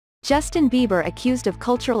Justin Bieber accused of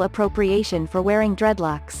cultural appropriation for wearing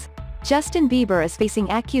dreadlocks. Justin Bieber is facing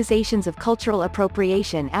accusations of cultural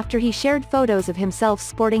appropriation after he shared photos of himself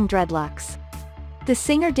sporting dreadlocks. The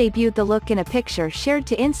singer debuted the look in a picture shared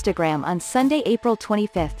to Instagram on Sunday, April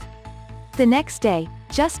 25. The next day,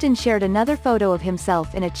 Justin shared another photo of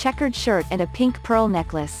himself in a checkered shirt and a pink pearl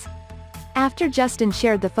necklace. After Justin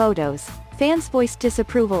shared the photos, fans voiced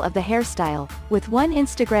disapproval of the hairstyle, with one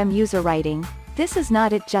Instagram user writing, "This is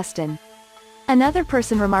not it, Justin." Another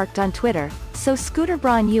person remarked on Twitter, "So Scooter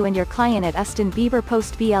Braun, you and your client at Justin Bieber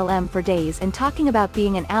post BLM for days and talking about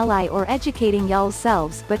being an ally or educating y'all's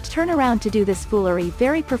selves, but turn around to do this foolery,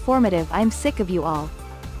 very performative, I'm sick of you all."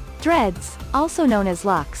 Dreads, also known as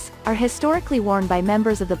locks, are historically worn by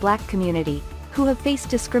members of the black community, who have faced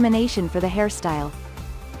discrimination for the hairstyle.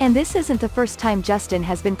 And this isn't the first time Justin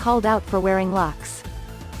has been called out for wearing locks.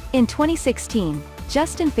 In 2016,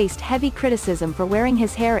 Justin faced heavy criticism for wearing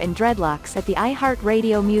his hair in dreadlocks at the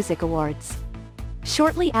iHeartRadio Music Awards.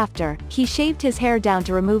 Shortly after, he shaved his hair down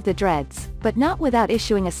to remove the dreads, but not without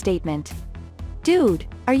issuing a statement. "Dude,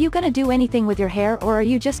 are you gonna do anything with your hair, or are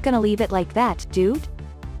you just gonna leave it like that, dude?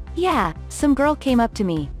 Yeah, some girl came up to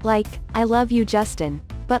me, like, 'I love you, Justin,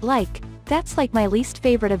 but like, that's like my least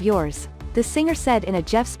favorite of yours,'" the singer said in a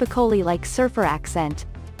Jeff Spicoli-like surfer accent.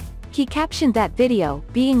 He captioned that video,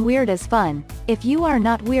 "Being weird is fun, if you are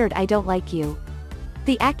not weird I don't like you."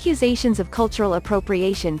 The accusations of cultural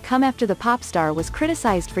appropriation come after the pop star was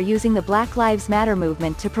criticized for using the Black Lives Matter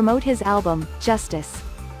movement to promote his album, Justice.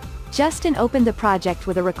 Justin opened the project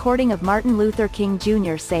with a recording of Martin Luther King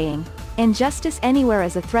Jr. saying, "Injustice anywhere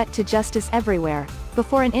is a threat to justice everywhere,"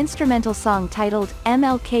 before an instrumental song titled,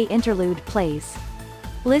 "MLK Interlude" plays.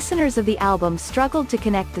 Listeners of the album struggled to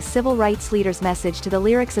connect the civil rights leader's message to the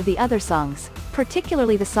lyrics of the other songs,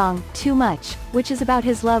 particularly the song, "Too Much," which is about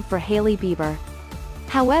his love for Hailey Bieber.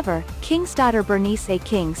 However, King's daughter Bernice A.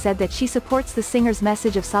 King said that she supports the singer's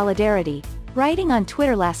message of solidarity, writing on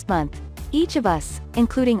Twitter last month, "Each of us,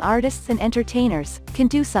 including artists and entertainers, can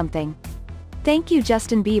do something. Thank you,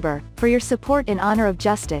 Justin Bieber, for your support in honor of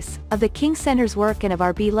justice, of the King Center's work and of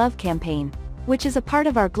our Be Love campaign, which is a part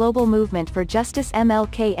of our global movement for justice,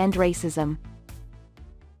 MLK, and racism."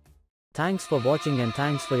 Thanks for watching and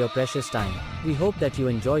thanks for your precious time. We hope that you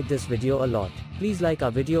enjoyed this video a lot. Please like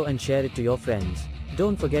our video and share it to your friends.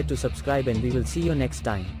 Don't forget to subscribe and we will see you next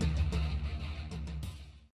time.